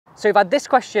So we've had this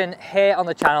question here on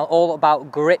the channel all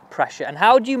about grip pressure and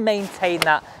how do you maintain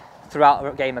that throughout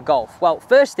a game of golf? Well,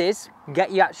 first is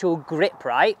get your actual grip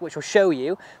right, which will show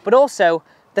you, but also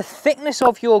the thickness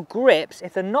of your grips,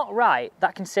 if they're not right,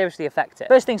 that can seriously affect it.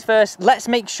 First things first, let's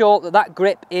make sure that that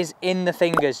grip is in the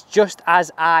fingers, just as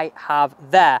I have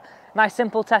there. Nice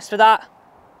simple test for that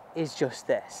is just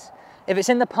this. If it's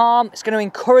in the palm, it's going to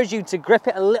encourage you to grip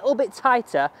it a little bit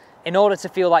tighter in order to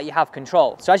feel like you have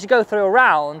control. So as you go through a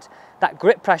round, that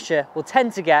grip pressure will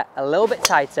tend to get a little bit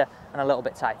tighter and a little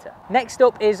bit tighter. Next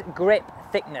up is grip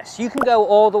thickness. You can go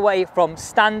all the way from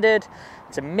standard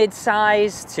to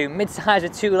mid-size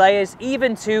with 2 layers,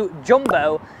 even to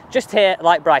jumbo, just here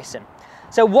like Bryson.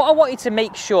 So what I want you to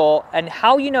make sure, and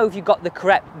how you know if you've got the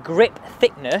correct grip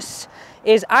thickness,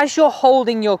 is as you're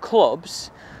holding your clubs,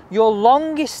 your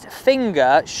longest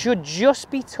finger should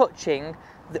just be touching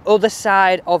the other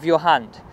side of your hand.